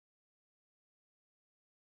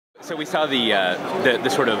So we saw the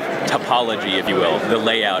sort of topology, if you will, the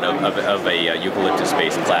layout of a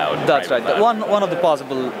Eucalyptus-based cloud. That's right. Cloud. One of the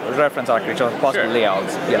possible reference architecture, possible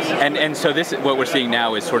layouts. Yes. And so what we're seeing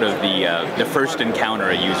now is sort of the first encounter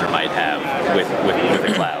a user might have with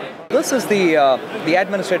a cloud. This is the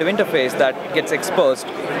administrative interface that gets exposed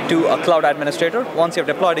to a cloud administrator. Once you've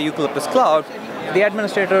deployed a Eucalyptus cloud, the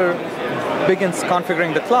administrator begins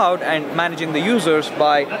configuring the cloud and managing the users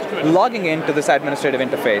by logging into this administrative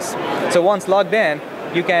interface. So once logged in,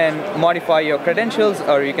 you can modify your credentials,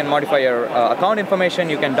 or you can modify your account information.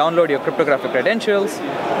 You can download your cryptographic credentials.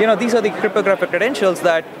 These are the cryptographic credentials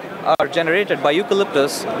that are generated by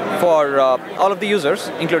Eucalyptus for all of the users,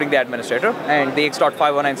 including the administrator, and the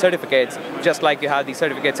X.509 certificates, just like you have these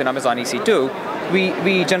certificates in Amazon EC2,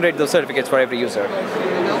 we generate those certificates for every user.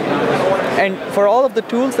 And for all of the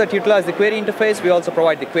tools that utilize the query interface, we also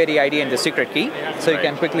provide the query ID and the secret key, so you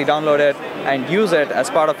can quickly download it and use it as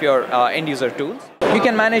part of your end user tools. You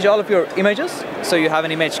can manage all of your images, so you have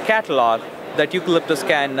an image catalog that Eucalyptus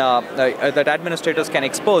can, that administrators can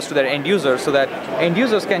expose to their end users, so that end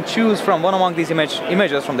users can choose from one among these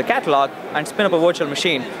images from the catalog and spin up a virtual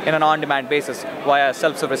machine in an on-demand basis via a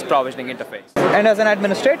self-service provisioning interface. And as an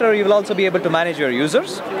administrator, you will also be able to manage your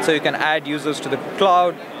users, so you can add users to the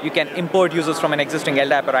cloud, you can import users from an existing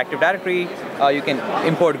LDAP or Active Directory, you can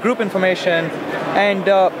import group information, and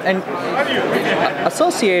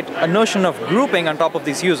associate a notion of grouping on top of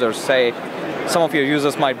these users. Say, some of your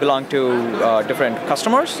users might belong to different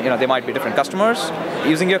customers, they might be different customers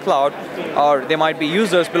using your cloud, or they might be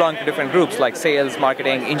users belonging to different groups like sales,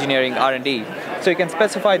 marketing, engineering, R&D. So you can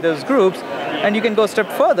specify those groups, and you can go a step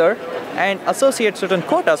further and associate certain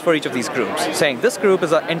quotas for each of these groups, saying this group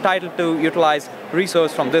is entitled to utilize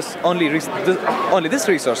resource from only this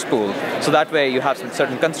resource pool. So that way you have some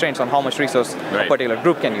certain constraints on how much resource a particular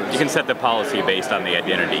group can use. You can set the policy based on the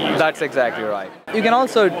identity used. That's exactly right. You can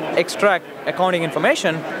also extract accounting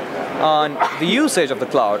information on the usage of the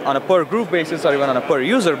cloud on a per group basis or even on a per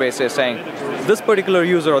user basis, saying this particular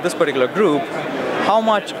user or this particular group, how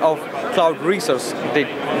much of cloud resource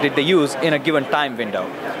did they use in a given time window.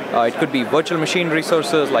 It could be virtual machine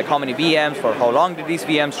resources, like how many VMs, for how long did these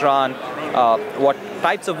VMs run, what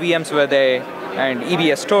types of VMs were they, and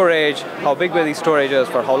EBS storage, how big were these storages,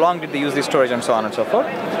 for how long did they use this storage, and so on and so forth.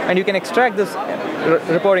 And you can extract this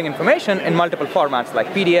reporting information in multiple formats like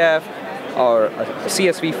PDF, or a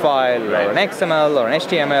CSV file, or an XML, or an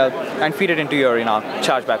HTML, and feed it into your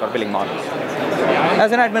chargeback or billing model.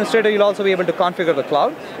 As an administrator, you'll also be able to configure the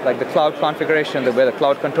cloud, like the cloud configuration, where the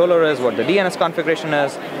cloud controller is, what the DNS configuration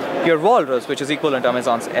is, your Walrus, which is equivalent to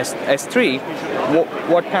Amazon's S3,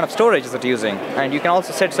 what kind of storage is it using, and you can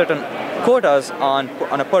also set certain quotas on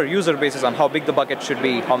a per user basis on how big the bucket should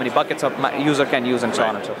be, how many buckets a user can use, and so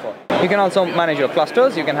on and so forth. You can also manage your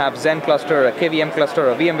clusters. You can have Zen cluster, a KVM cluster,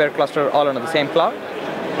 a VMware cluster, all under the same cloud.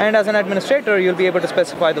 And as an administrator, you'll be able to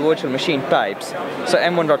specify the virtual machine types. So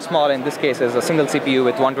M1.small in this case is a single CPU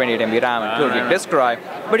with 128 MB RAM and 2 GB disk drive,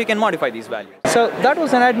 but you can modify these values. So that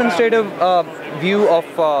was an administrative view of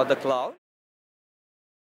the cloud.